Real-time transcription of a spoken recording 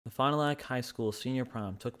The Fond du Lac High School Senior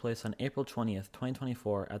Prom took place on April 20th,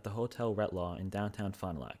 2024 at the Hotel Retlaw in downtown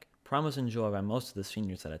Fond du Lac. Prom was enjoyed by most of the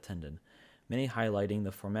seniors that attended, many highlighting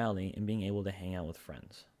the formality in being able to hang out with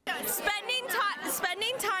friends.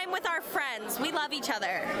 Spending time with our friends. We love each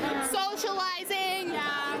other. Socializing.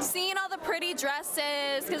 Yeah. Seeing all the pretty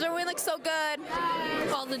dresses, because everyone looks so good.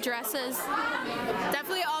 All the dresses.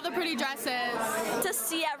 Definitely all the pretty dresses. To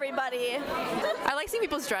see everybody. I like seeing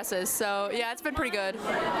people's dresses, so yeah, it's been pretty good.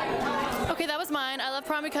 Okay, that was mine. I love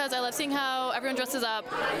prom because I love seeing how everyone dresses up.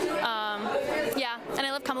 Yeah, and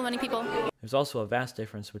I love complimenting people. There's also a vast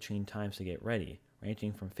difference between times to get ready,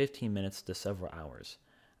 ranging from 15 minutes to several hours.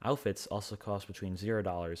 Outfits also cost between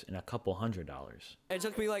 $0 and a couple $100. It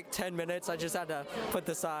took me like 10 minutes. I just had to put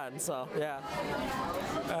this on, so yeah.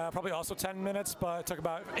 Probably also 10 minutes, but it took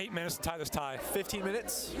about 8 minutes to tie this tie. 15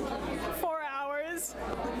 minutes? 4 hours.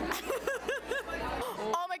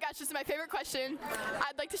 Oh my gosh, this is my favorite question.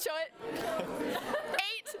 I'd like to show it.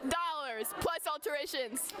 $8 plus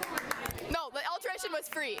alterations. No, the alteration was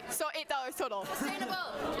free, so $8 total.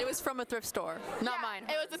 It was from a thrift store, not mine.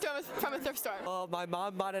 It was from a thrift store. Well, my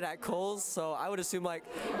mom bought it at Kohl's, so I would assume like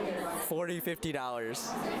 $40,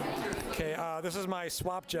 $50. Okay, this is my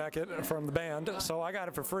swap jacket from the band, so I got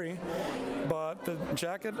it for free. But the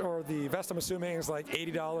jacket or the vest, I'm assuming, is like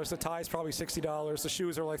 $80. The tie is probably $60. The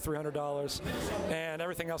shoes are like $300. And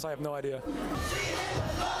everything else, I have no idea.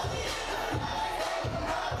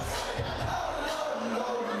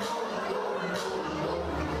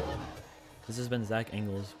 This has been Zach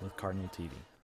Engels with Cardinal TV.